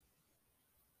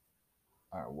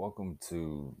All right, welcome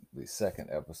to the second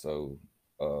episode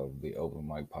of the Open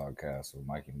Mic Podcast with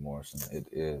Mikey Morrison. It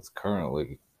is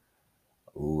currently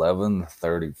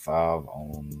 11:35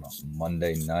 on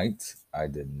Monday night. I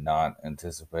did not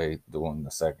anticipate doing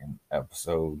the second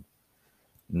episode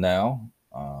now,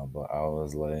 but I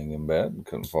was laying in bed,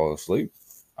 couldn't fall asleep.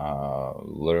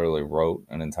 Literally wrote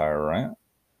an entire rant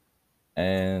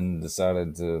and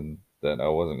decided that I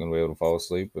wasn't going to be able to fall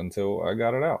asleep until I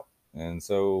got it out. And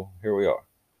so here we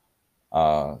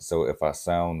are. So if I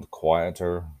sound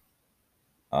quieter,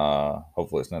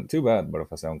 hopefully it's not too bad, but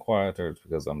if I sound quieter, it's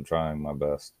because I'm trying my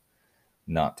best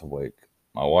not to wake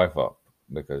my wife up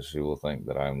because she will think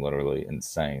that I'm literally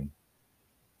insane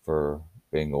for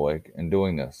being awake and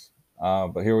doing this.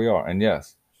 But here we are. And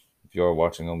yes, if you are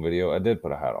watching on video, I did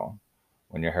put a hat on.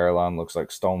 When your hairline looks like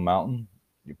Stone Mountain,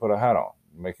 you put a hat on.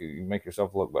 You make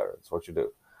yourself look better. That's what you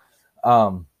do.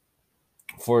 Um,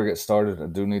 Before I get started, I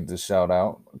do need to shout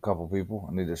out a couple people.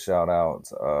 I need to shout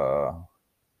out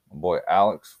my boy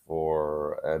Alex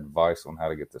for advice on how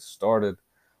to get this started.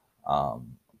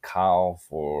 Kyle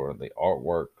for the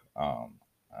artwork.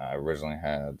 I originally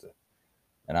had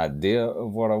an idea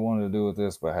of what I wanted to do with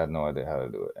this, but I had no idea how to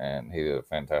do it, and he did a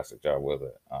fantastic job with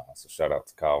it. So shout out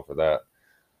to Kyle for that.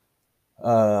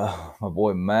 My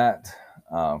boy Matt,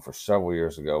 for several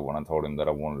years ago, when I told him that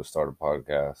I wanted to start a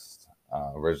podcast,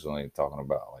 originally talking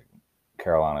about like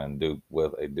Carolina and Duke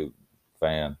with a Duke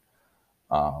fan.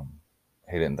 Um,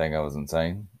 he didn't think I was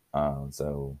insane.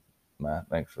 So, Matt,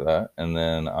 thanks for that. And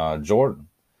then Jordan,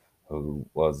 who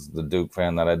was the Duke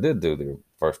fan that I did do the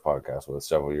first podcast with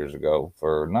several years ago,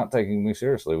 for not taking me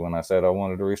seriously when I said I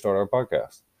wanted to restart our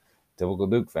podcast. Typical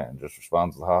Duke fan, just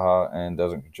responds with haha and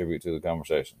doesn't contribute to the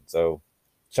conversation. So,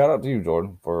 shout out to you,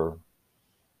 Jordan, for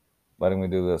letting me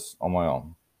do this on my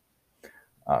own.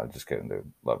 Just kidding,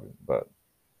 dude. Love you. But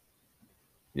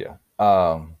yeah.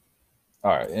 All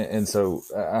right, and so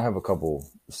I have a couple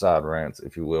side rants,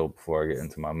 if you will, before I get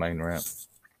into my main rant.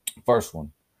 First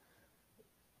one: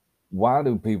 why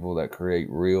do people that create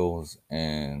reels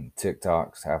and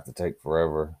TikToks have to take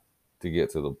forever to get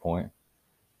to the point?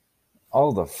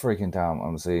 All the freaking time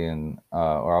I'm seeing,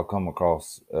 or I'll come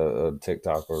across a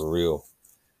TikTok or a reel,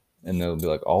 and they'll be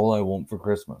like, "All I want for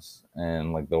Christmas,"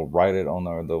 and like they'll write it on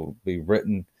there, they'll be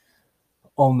written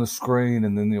on the screen,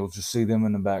 and then you'll just see them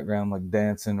in the background like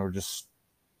dancing or just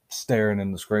staring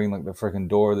in the screen like the freaking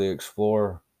Dora the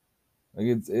Explorer. Like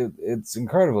it's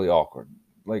incredibly awkward.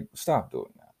 Like stop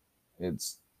doing that. It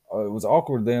was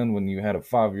awkward then when you had a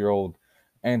 5-year-old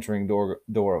answering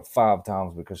Dora 5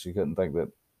 times because she couldn't think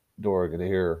that Dora could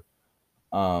hear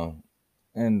her.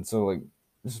 And so like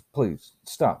just please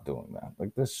stop doing that.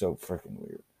 Like this is so freaking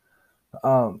weird.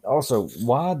 Also,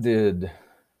 why did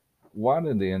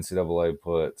the NCAA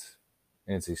put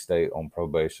NC State on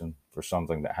probation for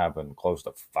something that happened close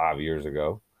to 5 years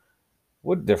ago?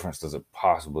 What difference does it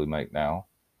possibly make now?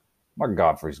 Mark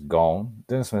Godfrey's gone.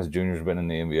 Dennis Smith Jr. has been in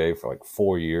the NBA for like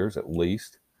 4 years at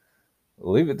least.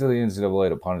 Leave it to the NCAA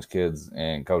to punish kids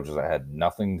and coaches that had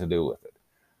nothing to do with it.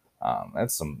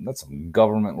 That's some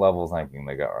government level thinking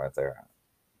they got right there.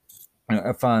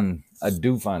 I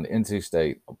do find NC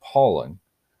State appalling.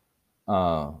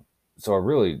 So I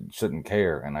really shouldn't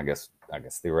care, and I guess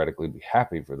theoretically be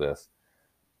happy for this.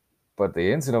 But the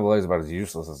NCAA is about as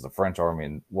useless as the French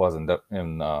army was in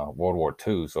World War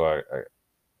II. So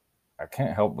I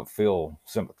can't help but feel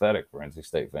sympathetic for NC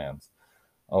State fans.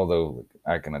 Although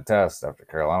I can attest, after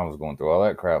Carolina was going through all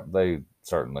that crap, they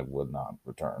certainly would not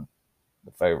return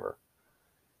the favor.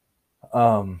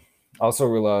 I also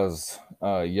realized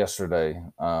yesterday,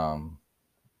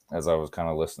 as I was kind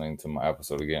of listening to my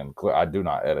episode again, I do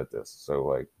not edit this. So,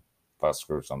 like, if I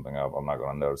screw something up, I'm not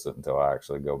going to notice it until I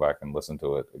actually go back and listen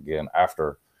to it again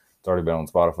after it's already been on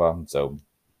Spotify. So,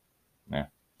 yeah.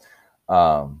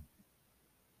 Um,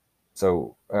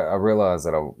 So I realized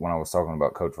that when I was talking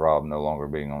about Coach Rob no longer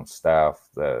being on staff,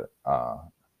 that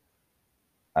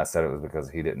I said it was because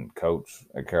he didn't coach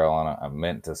at Carolina. I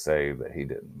meant to say that he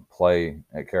didn't play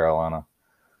at Carolina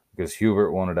because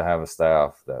Hubert wanted to have a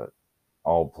staff that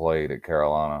all played at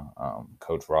Carolina.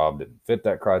 Coach Rob didn't fit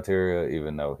that criteria,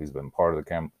 even though he's been part of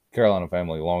the Carolina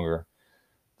family longer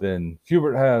than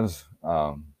Hubert has.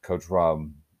 Coach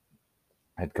Rob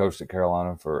had coached at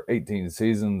Carolina for 18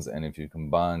 seasons, and if you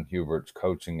combine Hubert's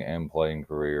coaching and playing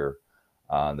career,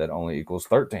 that only equals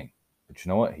 13. But you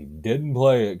know what? He didn't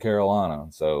play at Carolina,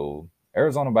 so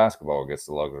Arizona basketball gets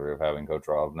the luxury of having Coach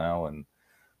Rob now, and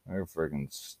they're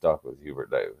freaking stuck with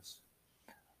Hubert Davis.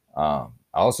 I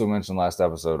also mentioned last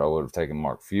episode I would have taken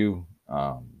Mark Few,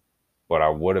 but I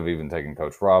would have even taken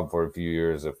Coach Rob for a few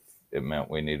years if it meant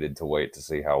we needed to wait to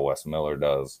see how Wes Miller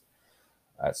does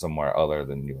at somewhere other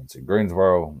than UNC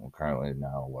Greensboro. Well, currently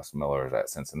now Wes Miller is at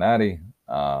Cincinnati.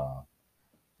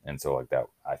 And so like that,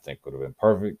 I think would have been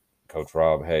perfect. Coach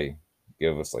Rob, hey,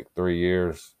 give us like 3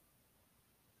 years,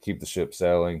 keep the ship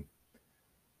sailing.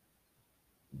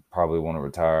 Probably want to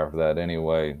retire after that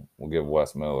anyway. We'll give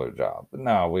Wes Miller a job. But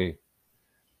no, we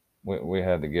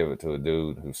had to give it to a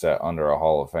dude who sat under a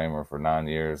Hall of Famer for 9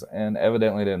 years and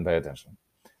evidently didn't pay attention.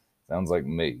 Sounds like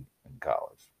me in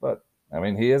college. But I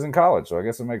mean, he is in college, so I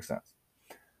guess it makes sense.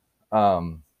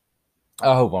 Um,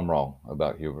 I hope I'm wrong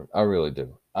about Hubert. I really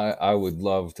do. I would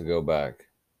love to go back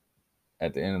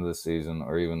at the end of the season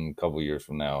or even a couple years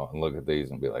from now and look at these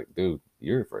and be like, dude,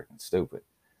 you're freaking stupid.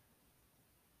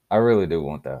 I really do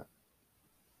want that.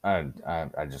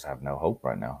 I just have no hope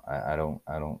right now. I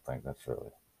don't think that's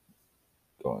really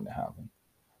going to happen.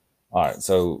 All right,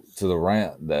 so to the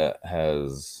rant that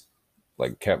has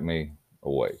like kept me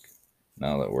awake.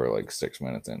 Now that we're like 6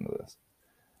 minutes into this,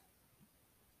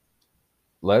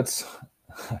 let's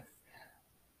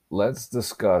let's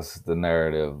discuss the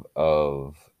narrative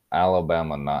of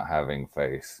Alabama not having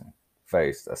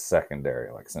faced a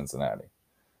secondary like Cincinnati.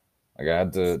 Like I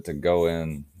had to go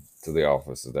in to the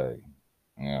office today.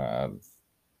 You know,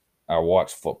 I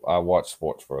watch I watch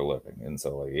sports for a living, and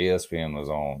so like ESPN was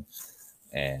on,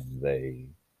 and they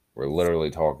were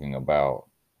literally talking about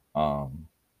um,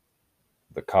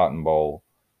 the Cotton Bowl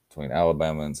between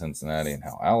Alabama and Cincinnati, and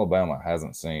how Alabama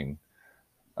hasn't seen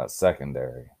a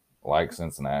secondary like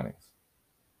Cincinnati's.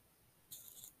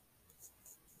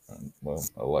 And, well,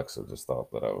 Alexa just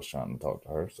thought that I was trying to talk to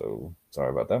her, so sorry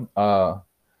about that.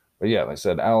 But yeah, they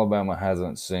said Alabama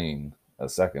hasn't seen a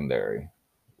secondary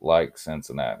like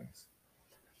Cincinnati's.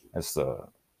 It's the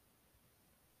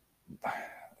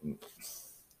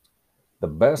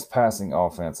best passing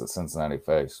offense that Cincinnati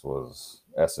faced was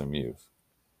SMU's.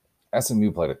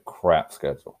 SMU played a crap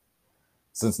schedule.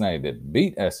 Cincinnati did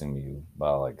beat SMU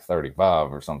by like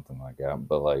 35 or something like that,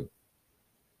 but like,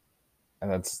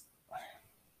 and that's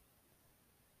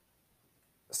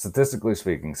statistically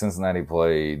speaking, Cincinnati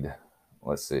played,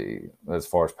 let's see, as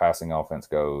far as passing offense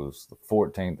goes, the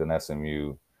 14th in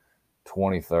SMU,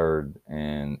 23rd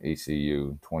in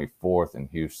ECU, 24th in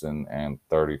Houston, and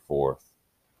 34th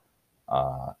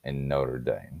in Notre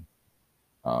Dame.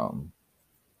 Um,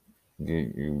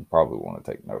 you probably want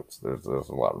to take notes. There's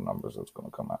a lot of numbers that's going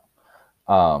to come out.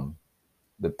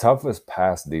 The toughest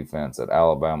pass defense that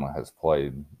Alabama has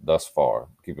played thus far.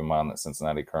 Keep in mind that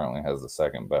Cincinnati currently has the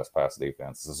second best pass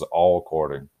defense. This is all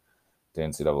according to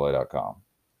NCAA.com.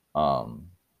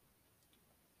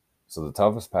 So the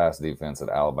toughest pass defense that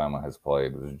Alabama has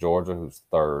played was Georgia, who's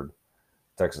third,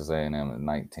 Texas A&M at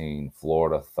 19,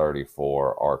 Florida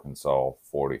 34, Arkansas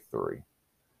 43.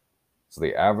 So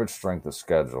the average strength of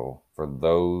schedule for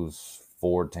those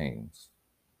four teams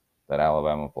that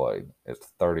Alabama played is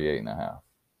 38 and a half.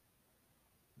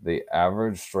 The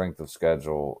average strength of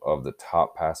schedule of the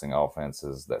top passing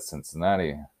offenses that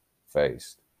Cincinnati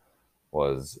faced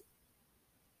was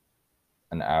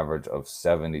an average of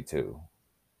 72.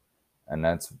 And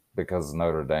that's because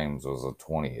Notre Dame's was a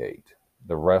 28.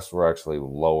 The rest were actually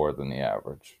lower than the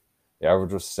average. The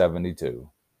average was 72.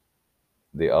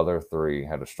 The other three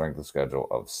had a strength of schedule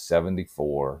of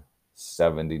 74,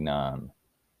 79,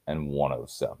 and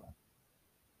 107.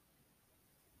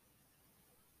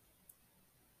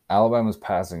 Alabama's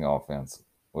passing offense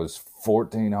was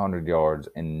 1,400 yards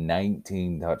and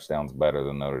 19 touchdowns better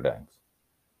than Notre Dame's.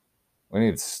 We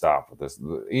need to stop with this.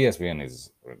 The ESPN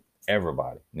needs,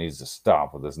 everybody needs to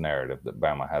stop with this narrative that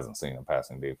Bama hasn't seen a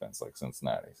passing defense like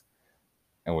Cincinnati's.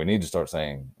 And we need to start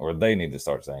saying, or they need to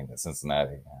start saying, that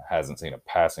Cincinnati hasn't seen a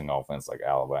passing offense like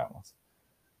Alabama's.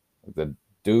 The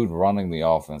dude running the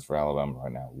offense for Alabama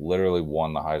right now literally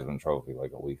won the Heisman Trophy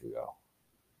like a week ago.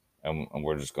 And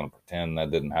we're just going to pretend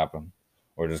that didn't happen.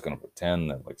 We're just going to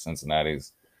pretend that like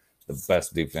Cincinnati's the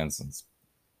best defense since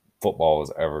football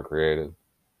was ever created.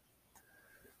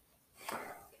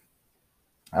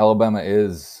 Alabama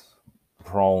is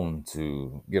prone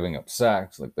to giving up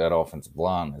sacks. Like that offensive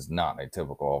line is not a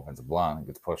typical offensive line. It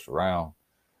gets pushed around.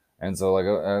 And so like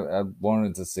I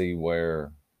wanted to see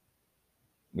where,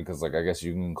 because like I guess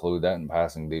you can include that in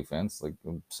passing defense. Like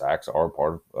sacks are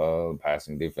part of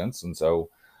passing defense. And so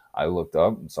I looked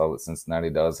up and saw that Cincinnati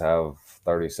does have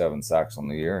 37 sacks on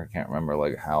the year. I can't remember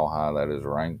like how high that is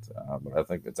ranked, but I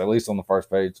think it's at least on the first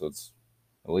page, so it's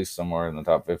at least somewhere in the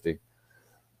top 50.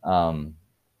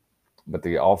 But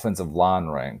the offensive line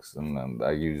ranks, and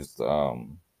I used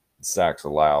sacks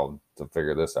allowed to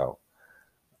figure this out.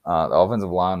 The offensive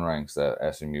line ranks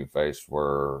that SMU faced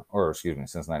were, or excuse me,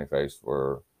 Cincinnati faced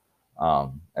were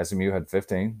SMU had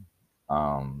 15,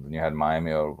 Then you had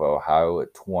Miami of Ohio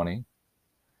at 20,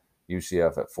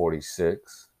 UCF at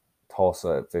 46,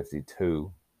 Tulsa at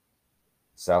 52,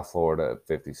 South Florida at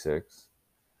 56,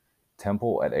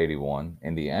 Temple at 81,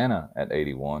 Indiana at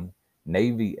 81,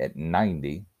 Navy at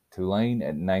 90, Tulane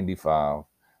at 95,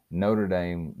 Notre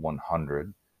Dame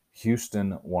 100,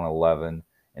 Houston 111,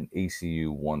 and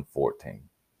ECU 114.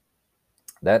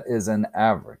 That is an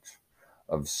average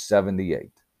of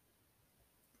 78.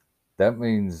 That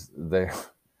means the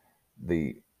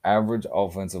average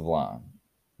offensive line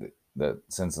that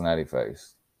Cincinnati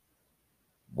faced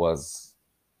was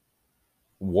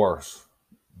worse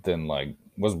than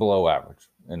was below average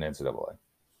in NCAA.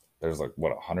 There's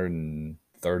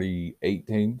 138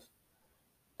 teams,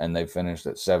 and they finished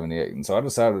at 78. And so I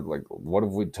decided what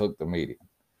if we took the median,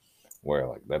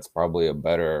 where that's probably a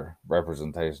better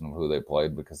representation of who they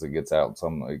played because it gets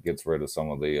rid of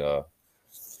some of the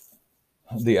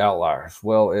outliers.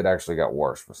 Well, it actually got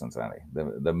worse for Cincinnati.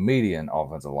 The median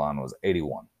offensive line was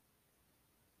 81.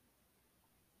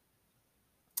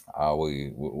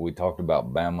 We talked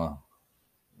about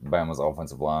Bama's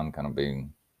offensive line kind of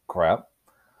being crap.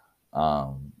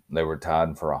 They were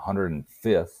tied for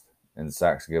 105th in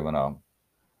sacks given up.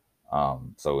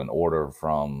 So in order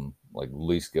from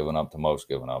least given up to most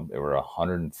given up, they were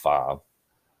 105.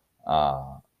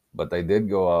 But they did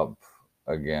go up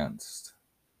against,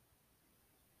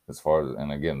 as far as,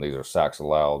 and again, these are sacks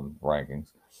allowed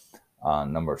rankings.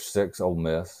 Number 6, Ole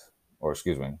Miss, or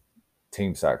excuse me,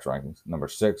 team sacks rankings. Number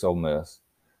 6, Ole Miss.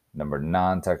 Number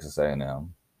 9, Texas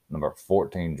A&M. Number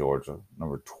 14, Georgia.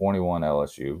 Number 21,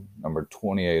 LSU. Number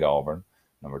 28, Auburn.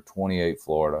 Number 28,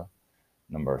 Florida.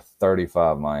 Number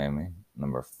 35, Miami.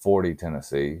 Number 40,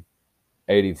 Tennessee.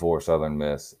 84, Southern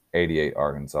Miss. 88,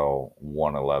 Arkansas.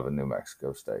 111, New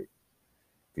Mexico State.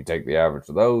 If you take the average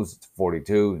of those, it's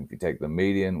 42. If you take the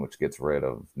median, which gets rid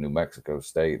of New Mexico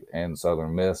State and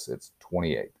Southern Miss, it's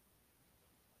 28.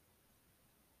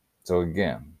 So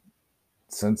again,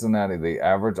 Cincinnati, the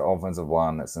average offensive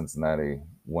line that Cincinnati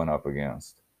went up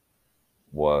against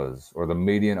or the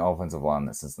median offensive line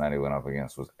that Cincinnati went up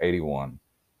against was 81.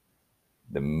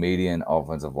 The median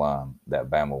offensive line that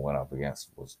Bama went up against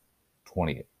was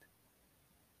 28.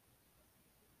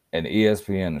 And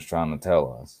ESPN is trying to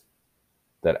tell us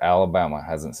that Alabama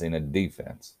hasn't seen a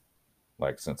defense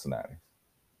like Cincinnati.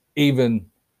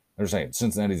 They're saying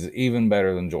Cincinnati's even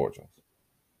better than Georgia's.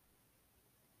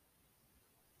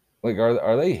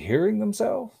 Are they hearing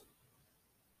themselves?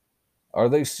 Are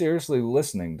they seriously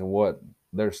listening to what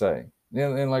they're saying?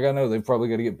 And I know they've probably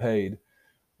got to get paid,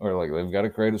 or they've got to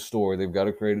create a story, they've got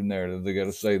to create a narrative, they got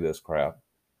to say this crap.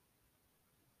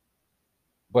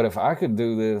 But if I could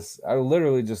do this, I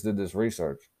literally just did this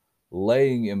research,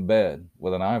 laying in bed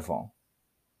with an iPhone.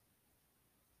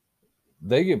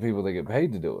 They get people that get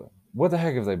paid to do it. What the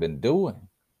heck have they been doing?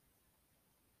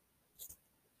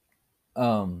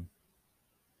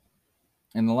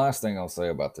 And the last thing I'll say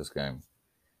about this game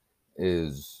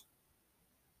is,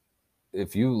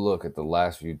 if you look at the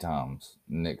last few times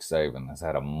Nick Saban has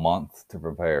had a month to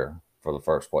prepare for the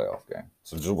first playoff game.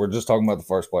 So we're just talking about the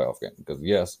first playoff game because,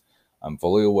 yes, I'm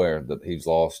fully aware that he's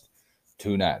lost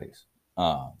 2 natties,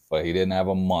 but he didn't have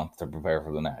a month to prepare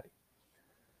for the natty.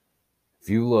 If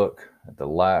you look at the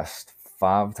last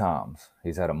 5 times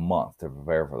he's had a month to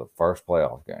prepare for the first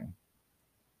playoff game,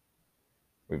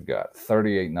 we've got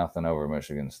 38-0 over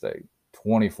Michigan State,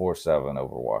 24-7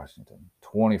 over Washington,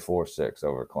 24-6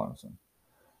 over Clemson,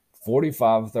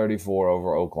 45-34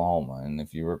 over Oklahoma. And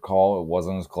if you recall, it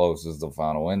wasn't as close as the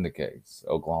final indicates.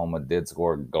 Oklahoma did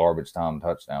score a garbage time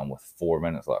touchdown with 4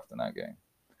 minutes left in that game.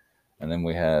 And then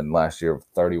we had last year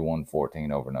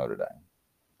 31-14 over Notre Dame.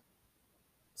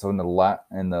 So in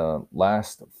the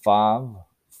last 5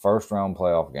 first-round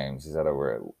playoff games, he's had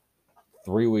over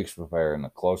 3 weeks to prepare, and the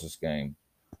closest game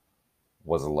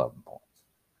was 11 points.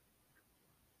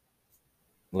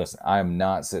 Listen, I am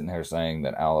not sitting here saying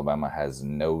that Alabama has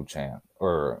no chance,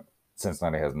 or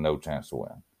Cincinnati has no chance to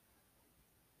win.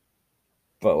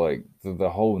 But the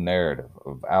whole narrative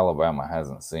of Alabama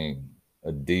hasn't seen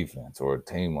a defense or a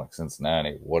team like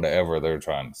Cincinnati, whatever they're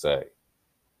trying to say,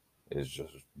 is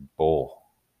just bull.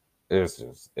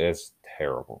 It's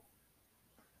terrible.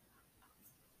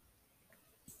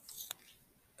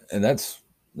 And that's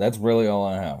really all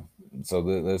I have. So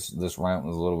this rant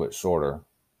was a little bit shorter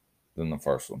than the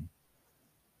first one.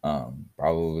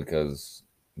 Probably because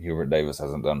Hubert Davis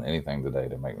hasn't done anything today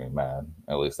to make me mad,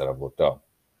 at least that I've looked up.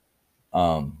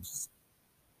 And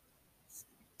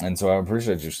so I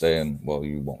appreciate you staying. Well,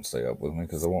 you won't stay up with me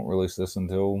because I won't release this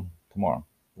until tomorrow.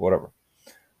 Whatever.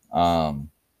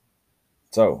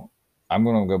 So I'm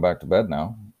going to go back to bed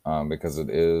now. because it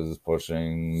is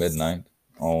pushing midnight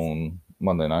on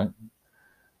Monday night.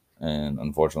 And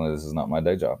unfortunately, this is not my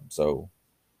day job. So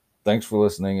thanks for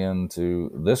listening in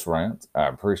to this rant. I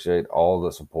appreciate all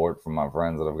the support from my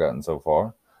friends that I've gotten so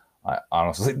far. I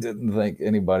honestly didn't think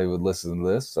anybody would listen to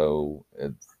this, so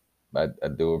I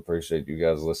do appreciate you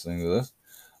guys listening to this.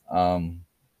 Um,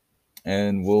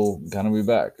 and we'll kind of be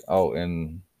back. Oh,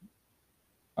 and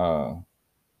uh,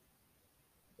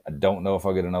 I don't know if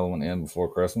I'll get another one in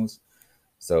before Christmas.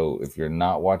 So if you're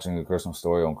not watching the Christmas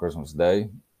Story on Christmas Day,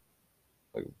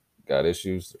 like got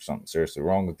issues, there's something seriously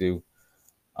wrong with you.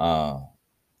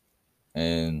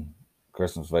 And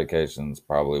Christmas Vacation's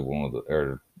probably one of the,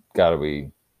 or got to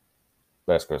be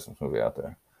best Christmas movie out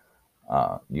there.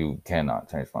 You cannot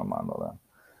change my mind on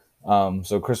that.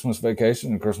 So Christmas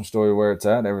Vacation and Christmas Story where it's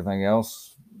at. Everything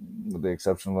else, with the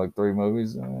exception of like 3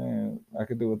 movies, I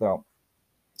could do without.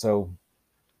 So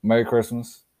Merry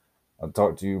Christmas. I'll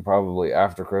talk to you probably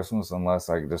after Christmas, unless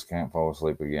I just can't fall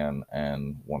asleep again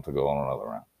and want to go on another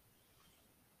round.